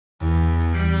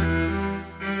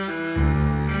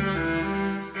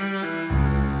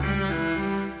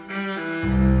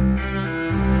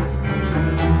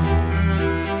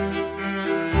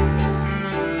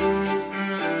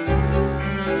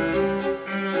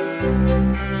Oh,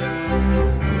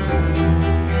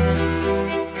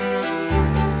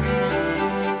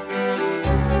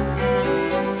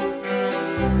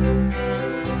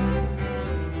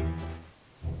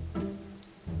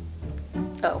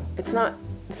 it's not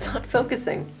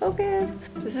focusing. Focus.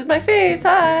 This is my face.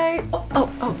 Hi.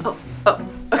 Oh,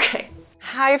 okay.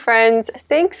 Hi friends,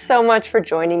 thanks so much for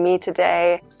joining me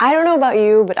today. I don't know about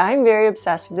you, but I'm very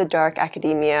obsessed with the dark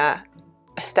academia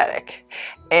aesthetic.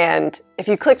 And if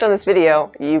you clicked on this video,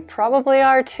 you probably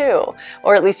are too,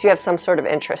 or at least you have some sort of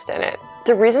interest in it.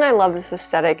 The reason I love this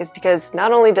aesthetic is because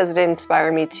not only does it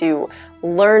inspire me to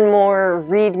learn more,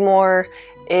 read more,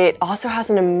 it also has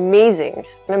an amazing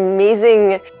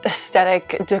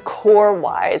aesthetic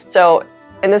decor-wise. So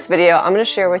in this video, I'm going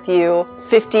to share with you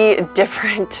 50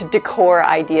 different decor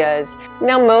ideas.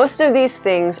 Now, most of these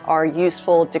things are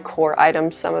useful decor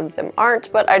items. Some of them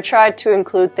aren't, but I tried to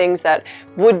include things that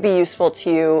would be useful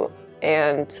to you,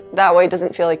 and that way it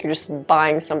doesn't feel like you're just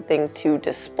buying something to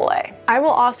display. I will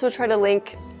also try to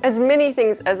link as many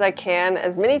things as I can,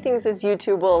 as many things as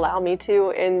YouTube will allow me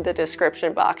to, in the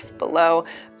description box below,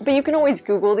 but you can always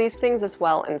Google these things as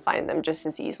well and find them just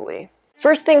as easily.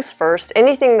 First things first,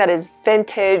 anything that is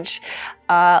vintage,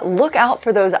 look out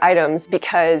for those items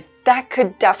because that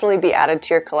could definitely be added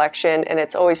to your collection, and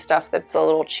it's always stuff that's a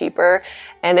little cheaper.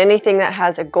 And anything that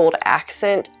has a gold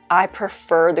accent, I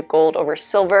prefer the gold over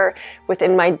silver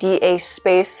within my DA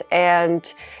space.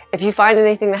 And if you find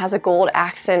anything that has a gold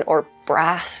accent or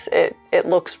brass, it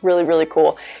looks really, really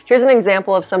cool. Here's an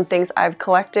example of some things I've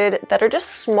collected that are just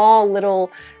small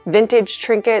little vintage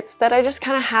trinkets that I just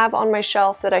kind of have on my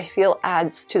shelf that I feel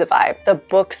adds to the vibe. The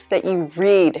books that you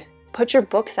read. Put your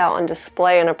books out on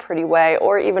display in a pretty way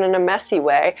or even in a messy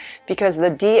way because the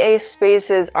DA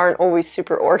spaces aren't always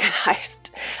super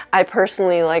organized. I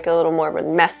personally like a little more of a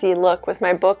messy look with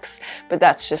my books, but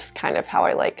that's just kind of how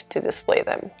I like to display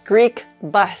them. Greek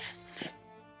busts.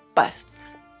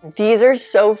 These are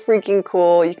so freaking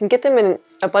cool. You can get them in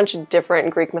a bunch of different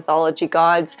Greek mythology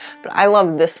gods, but I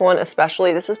love this one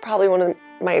especially. This is probably one of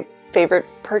my favorite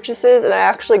purchases, and I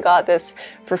actually got this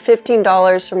for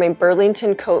 $15 from a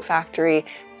Burlington coat factory.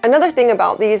 Another thing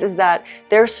about these is that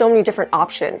there are so many different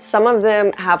options. Some of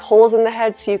them have holes in the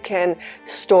head so you can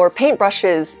store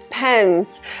paintbrushes,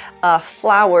 pens,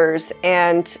 flowers,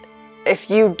 and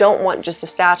if you don't want just a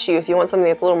statue, if you want something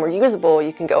that's a little more usable,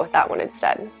 you can go with that one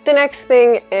instead. The next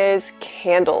thing is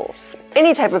candles.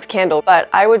 Any type of candle, but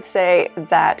I would say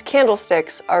that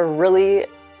candlesticks are really,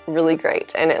 really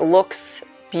great, and it looks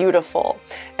beautiful.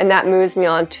 And that moves me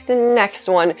on to the next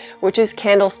one, which is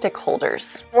candlestick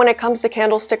holders. When it comes to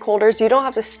candlestick holders, you don't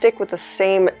have to stick with the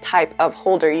same type of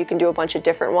holder. You can do a bunch of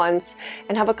different ones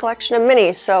and have a collection of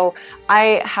minis. So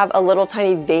I have a little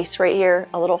tiny vase right here,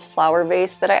 a little flower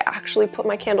vase that I actually put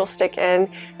my candlestick in,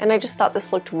 and I just thought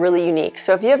this looked really unique.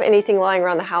 So if you have anything lying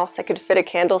around the house that could fit a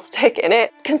candlestick in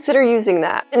it, consider using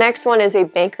that. The next one is a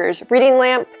banker's reading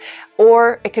lamp,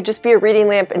 or it could just be a reading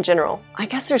lamp in general. I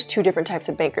guess there's two different types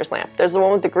of banker's lamp. There's the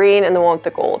one with the green and the one with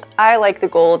the gold. I like the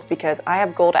gold because I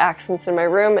have gold accents in my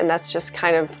room, and that's just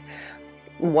kind of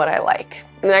what I like.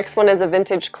 The next one is a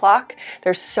vintage clock.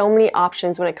 There's so many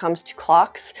options when it comes to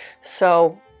clocks,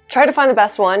 so try to find the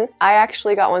best one. I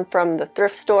actually got one from the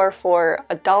thrift store for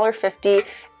 $1.50,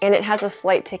 and it has a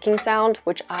slight ticking sound,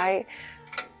 which I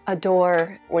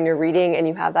adore when you're reading and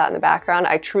you have that in the background.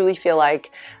 I truly feel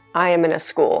like I am in a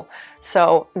school.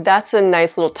 So that's a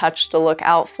nice little touch to look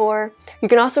out for. You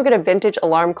can also get a vintage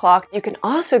alarm clock. You can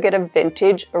also get a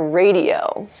vintage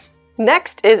radio.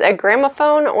 Next is a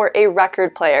gramophone or a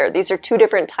record player. These are two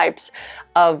different types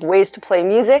of ways to play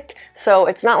music, so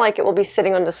it's not like it will be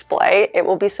sitting on display. It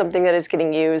will be something that is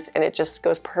getting used, and it just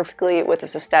goes perfectly with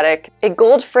this aesthetic. A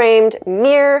gold-framed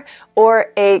mirror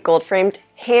or a gold-framed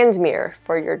hand mirror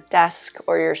for your desk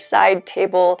or your side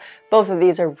table. Both of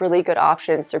these are really good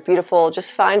options. They're beautiful.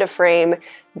 Just find a frame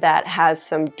that has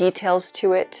some details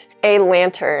to it. A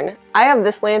lantern. I have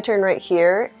this lantern right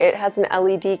here. It has an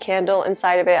LED candle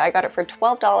inside of it. I got it for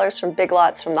 $12 from Big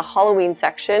Lots from the Halloween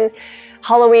section.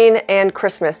 Halloween and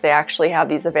Christmas, they actually have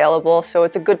these available, so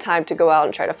it's a good time to go out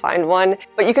and try to find one.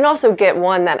 But you can also get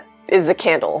one that is a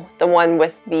candle, the one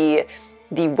with the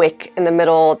wick in the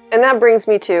middle. And that brings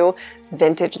me to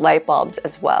vintage light bulbs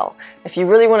as well. If you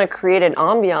really want to create an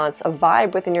ambiance, a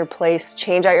vibe within your place,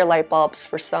 change out your light bulbs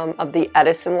for some of the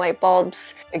Edison light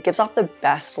bulbs. It gives off the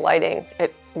best lighting.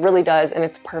 It really does, and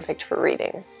it's perfect for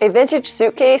reading. A vintage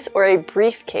suitcase or a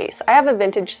briefcase. I have a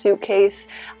vintage suitcase.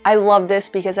 I love this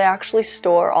because I actually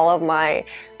store all of my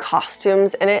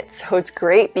costumes in it, so it's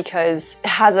great because it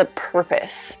has a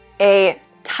purpose. A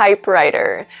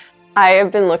typewriter. I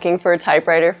have been looking for a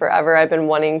typewriter forever. I've been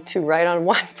wanting to write on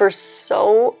one for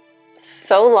so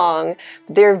long.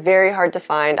 They're very hard to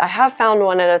find. I have found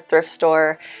one at a thrift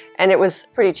store and it was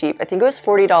pretty cheap. I think it was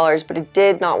 $40, but it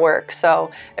did not work.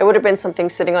 So it would have been something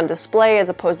sitting on display as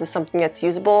opposed to something that's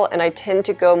usable. And I tend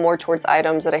to go more towards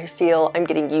items that I feel I'm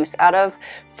getting use out of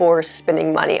for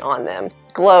spending money on them.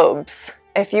 Globes.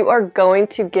 If you are going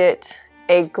to get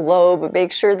a globe,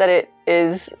 make sure that it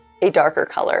is a darker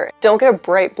color. Don't get a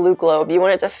bright blue globe. You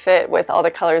want it to fit with all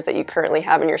the colors that you currently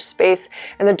have in your space.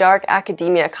 And the Dark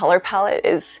Academia color palette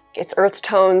it's earth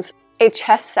tones. A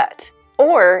chess set.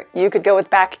 Or you could go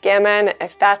with backgammon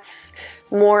if that's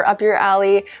more up your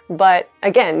alley. But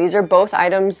again, these are both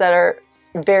items that are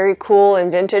very cool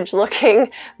and vintage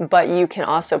looking, but you can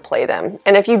also play them.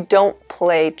 And if you don't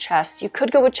play chess, you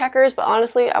could go with checkers, but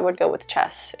honestly, I would go with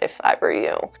chess if I were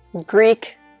you.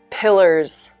 Greek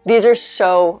pillars. These are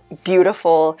so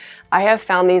beautiful. I have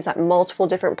found these at multiple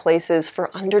different places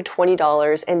for under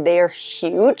 $20 and they are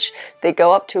huge. They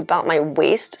go up to about my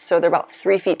waist, so they're about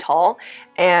 3 feet tall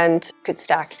and could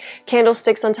stack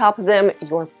candlesticks on top of them,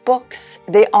 your books.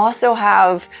 They also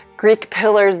have Greek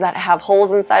pillars that have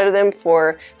holes inside of them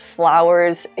for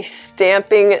flowers, a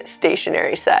stamping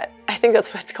stationery set. I think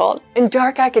that's what it's called. In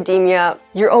Dark Academia,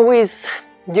 you're always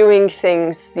doing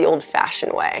things the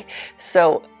old-fashioned way.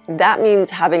 So that means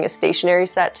having a stationery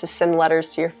set to send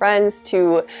letters to your friends,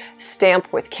 to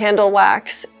stamp with candle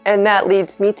wax, and that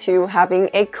leads me to having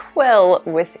a quill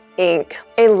with ink,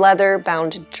 a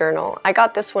leather-bound journal. I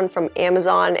got this one from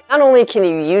Amazon. Not only can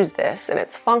you use this and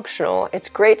it's functional, it's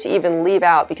great to even leave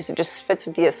out because it just fits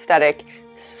with the aesthetic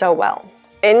so well.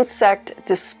 Insect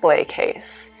display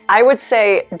case. I would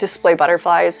say display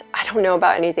butterflies. I don't know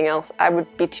about anything else. I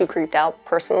would be too creeped out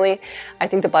personally. I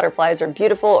think the butterflies are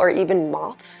beautiful, or even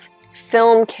moths.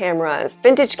 Film cameras.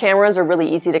 Vintage cameras are really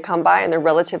easy to come by and they're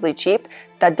relatively cheap.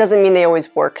 That doesn't mean they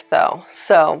always work though.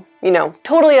 So, you know,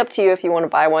 totally up to you if you want to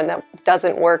buy one that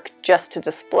doesn't work just to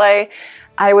display.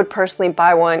 I would personally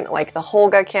buy one like the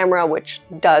𝚐𝚐 camera, which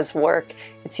does work.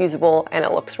 It's usable and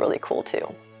it looks really cool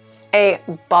too. A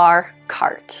bar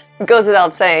cart. It goes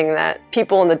without saying that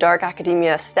people in the Dark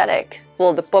Academia aesthetic,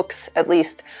 well, the books at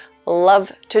least, love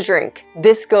to drink.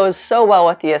 This goes so well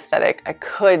with the aesthetic, I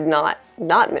could not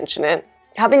mention it.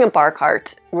 Having a bar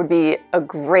cart would be a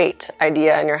great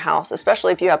idea in your house,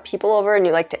 especially if you have people over and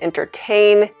you like to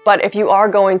entertain. But if you are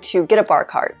going to get a bar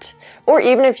cart, or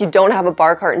even if you don't have a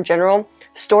bar cart in general,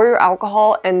 store your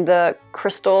alcohol in the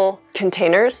crystal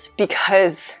containers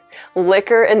because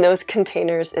liquor in those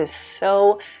containers is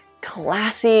so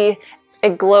classy. A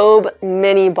globe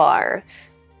mini bar.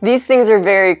 These things are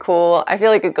very cool. I feel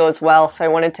like it goes well, so I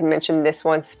wanted to mention this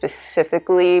one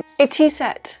specifically. A tea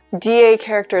set. DA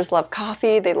characters love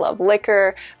coffee, they love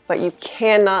liquor, but you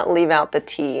cannot leave out the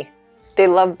tea. They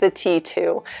love the tea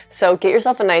too. So get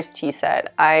yourself a nice tea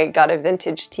set. I got a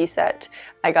vintage tea set.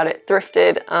 I got it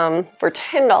thrifted for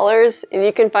 $10, and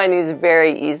you can find these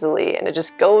very easily, and it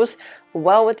just goes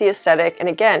well with the aesthetic, and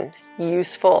again,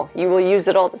 useful. You will use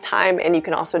it all the time, and you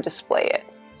can also display it.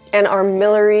 An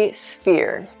armillary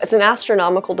sphere. It's an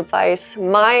astronomical device.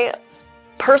 My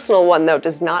personal one, though,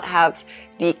 does not have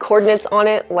the coordinates on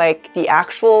it like the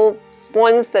actual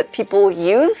ones that people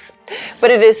use,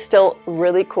 but it is still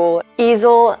really cool.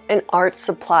 Easel and art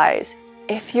supplies.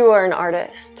 If you are an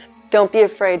artist, don't be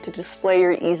afraid to display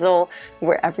your easel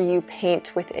wherever you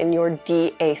paint within your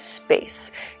DA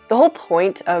space. The whole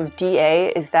point of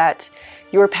DA is that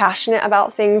you're passionate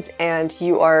about things and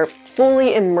you are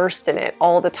fully immersed in it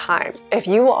all the time. If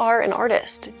you are an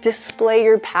artist, display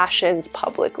your passions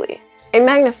publicly. A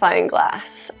magnifying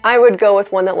glass. I would go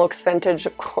with one that looks vintage,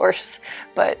 of course,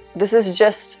 but this is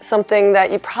just something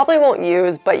that you probably won't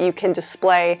use, but you can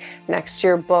display next to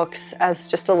your books as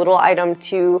just a little item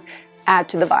to add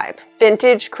to the vibe.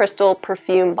 Vintage crystal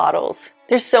perfume bottles.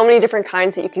 There's so many different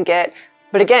kinds that you can get,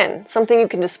 but again, something you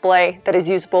can display that is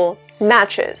usable.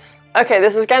 Matches. Okay,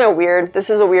 this is kind of weird. This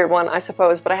is a weird one, I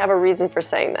suppose, but I have a reason for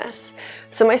saying this.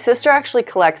 So my sister actually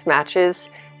collects matches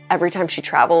every time she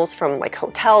travels from like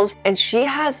hotels, and she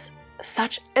has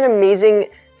such an amazing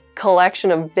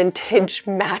collection of vintage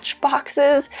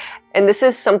matchboxes, and this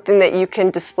is something that you can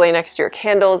display next to your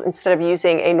candles instead of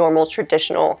using a normal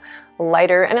traditional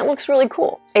lighter, and it looks really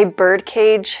cool. A bird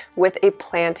cage with a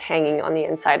plant hanging on the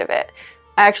inside of it.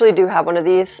 I actually do have one of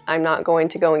these. I'm not going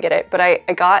to go and get it, but I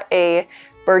got a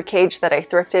bird cage that I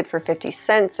thrifted for 50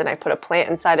 cents, and I put a plant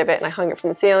inside of it and I hung it from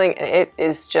the ceiling, and it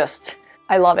is just,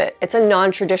 I love it. It's a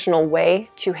non-traditional way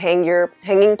to hang your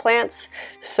hanging plants,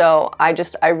 so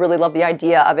I really love the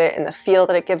idea of it and the feel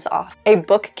that it gives off. A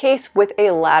bookcase with a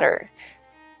ladder.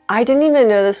 I didn't even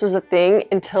know this was a thing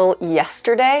until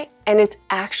yesterday, and it's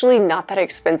actually not that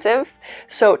expensive.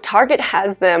 So Target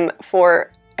has them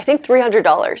for, I think,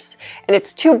 $300, and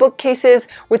it's 2 bookcases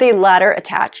with a ladder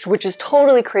attached, which is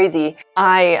totally crazy.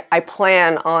 I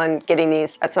plan on getting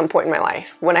these at some point in my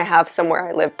life when I have somewhere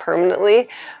I live permanently.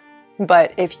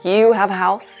 But if you have a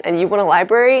house and you want a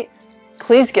library,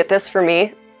 please get this for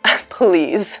me,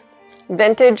 please.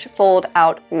 Vintage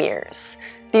fold-out mirrors.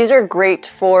 These are great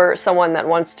for someone that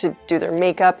wants to do their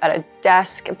makeup at a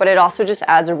desk, but it also just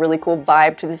adds a really cool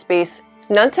vibe to the space.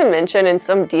 Not to mention, in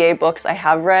some DA books I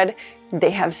have read,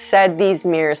 they have said these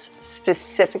mirrors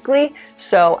specifically,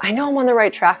 so I know I'm on the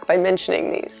right track by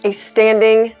mentioning these. A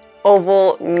standing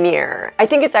oval mirror. I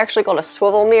think it's actually called a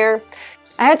swivel mirror.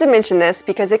 I had to mention this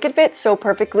because it could fit so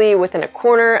perfectly within a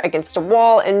corner, against a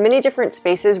wall, in many different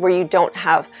spaces where you don't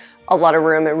have a lot of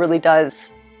room. It really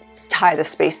does tie the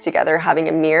space together, having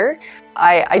a mirror.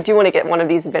 I do want to get one of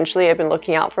these eventually. I've been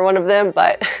looking out for one of them,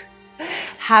 but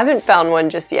haven't found one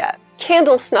just yet.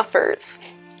 Candle snuffers.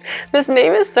 This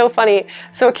name is so funny.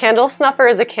 So a candle snuffer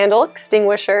is a candle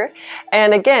extinguisher,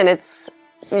 and again,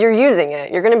 you're using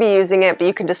it. You're going to be using it, but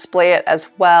you can display it as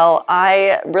well.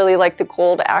 I really like the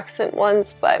gold accent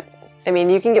ones, but I mean,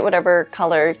 you can get whatever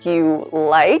color you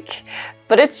like,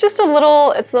 but it's just a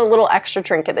little extra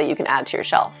trinket that you can add to your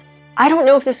shelf. I don't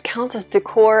know if this counts as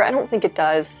decor. I don't think it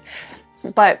does,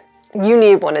 but you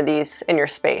need one of these in your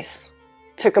space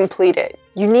to complete it.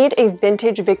 You need a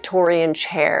vintage Victorian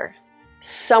chair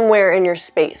somewhere in your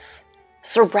space,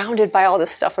 surrounded by all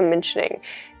this stuff I'm mentioning,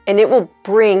 and it will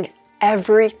bring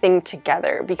everything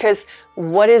together, because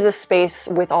what is a space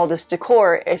with all this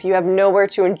decor if you have nowhere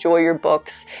to enjoy your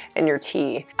books and your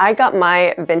tea? I got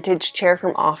my vintage chair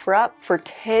from OfferUp for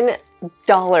 $10,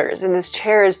 and this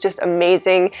chair is just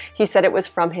amazing. He said it was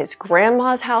from his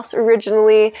grandma's house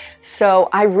originally, so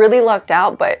I really lucked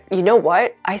out. But you know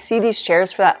what? I see these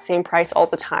chairs for that same price all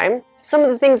the time. Some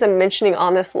of the things I'm mentioning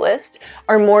on this list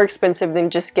are more expensive than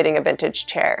just getting a vintage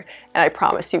chair, and I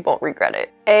promise you won't regret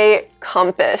it. A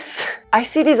compass. I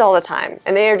see these all the time,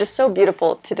 and they are just so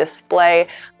beautiful to display.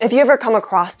 If you ever come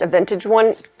across a vintage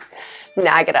one,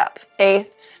 snag it up. A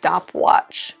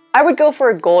stopwatch. I would go for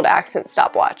a gold accent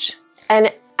stopwatch. An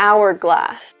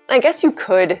hourglass. I guess you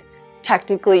could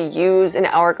technically use an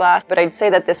hourglass, but I'd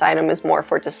say that this item is more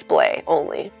for display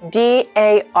only.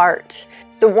 DA art.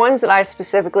 The ones that I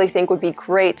specifically think would be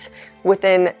great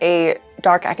within a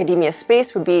dark academia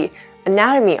space would be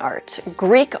anatomy art,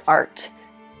 Greek art,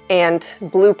 and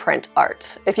blueprint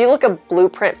art. If you look at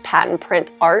blueprint, pattern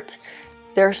print art,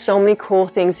 there are so many cool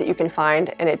things that you can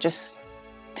find, and it just,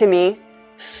 to me,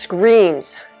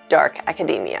 screams dark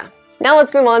academia. Now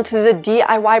let's move on to the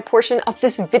DIY portion of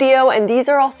this video, and these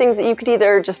are all things that you could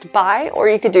either just buy or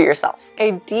you could do yourself.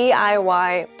 A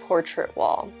DIY portrait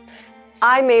wall.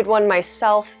 I made one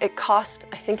myself. It cost,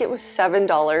 I think it was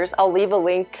 $7. I'll leave a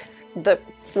link, the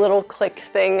little click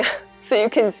thing, so you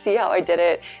can see how I did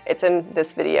it. It's in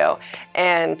this video.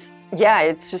 And yeah,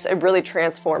 it really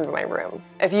transformed my room.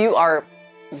 If you are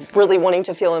really wanting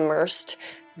to feel immersed,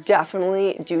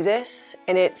 definitely do this,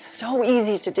 and it's so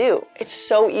easy to do. It's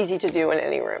so easy to do in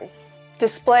any room.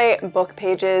 Display book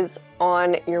pages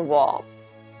on your wall.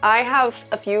 I have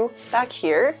a few back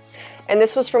here, and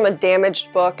this was from a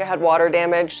damaged book. It had water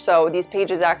damage, so these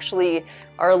pages actually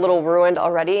are a little ruined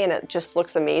already, and it just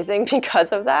looks amazing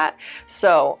because of that.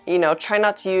 So, you know, try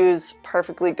not to use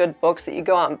perfectly good books that you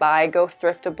go out and buy. Go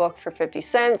thrift a book for 50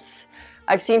 cents.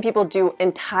 I've seen people do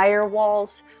entire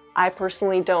walls. I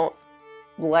personally don't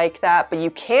like that, but you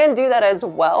can do that as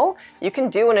well. You can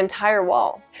do an entire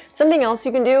wall. Something else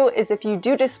you can do is, if you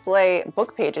do display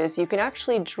book pages, you can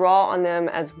actually draw on them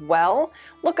as well.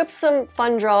 Look up some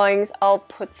fun drawings. I'll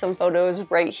put some photos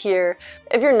right here.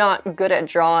 If you're not good at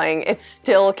drawing, it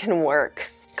still can work.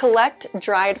 Collect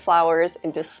dried flowers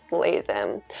and display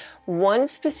them. One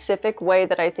specific way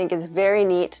that I think is very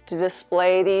neat to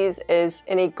display these is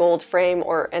in a gold frame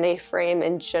or in a frame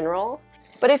in general.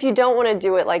 But if you don't want to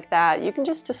do it like that, you can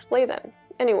just display them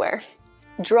anywhere.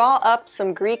 Draw up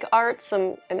some Greek art,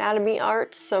 some anatomy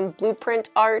art, some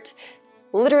blueprint art,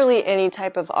 literally any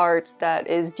type of art that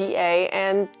is DA,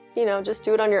 and you know, just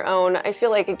do it on your own. I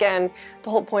feel like, again, the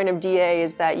whole point of DA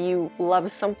is that you love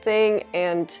something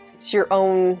and it's your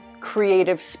own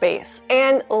creative space.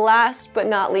 And last but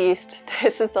not least,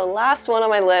 this is the last one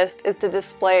on my list, is to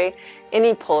display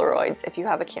any Polaroids if you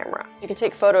have a camera. You can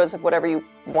take photos of whatever you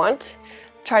want.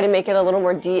 Try to make it a little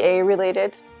more DA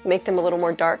related, make them a little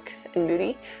more dark and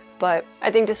moody, but I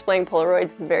think displaying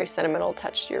Polaroids is a very sentimental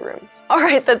touch to your room. All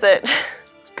right, that's it.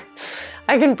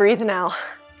 I can breathe now.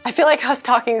 I feel like I was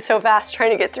talking so fast trying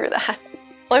to get through that.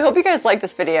 Well, I hope you guys like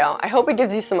this video. I hope it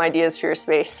gives you some ideas for your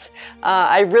space.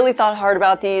 I really thought hard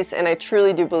about these, and I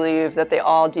truly do believe that they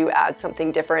all do add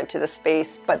something different to the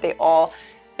space, but they all,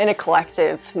 in a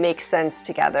collective, make sense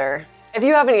together. If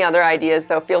you have any other ideas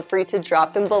though, feel free to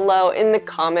drop them below in the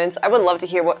comments. I would love to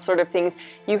hear what sort of things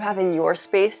you have in your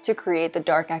space to create the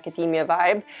dark academia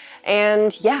vibe.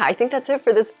 And yeah, I think that's it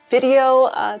for this video.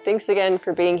 Thanks again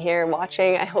for being here and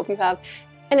watching. I hope you have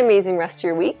an amazing rest of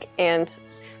your week, and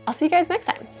I'll see you guys next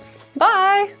time.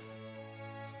 Bye!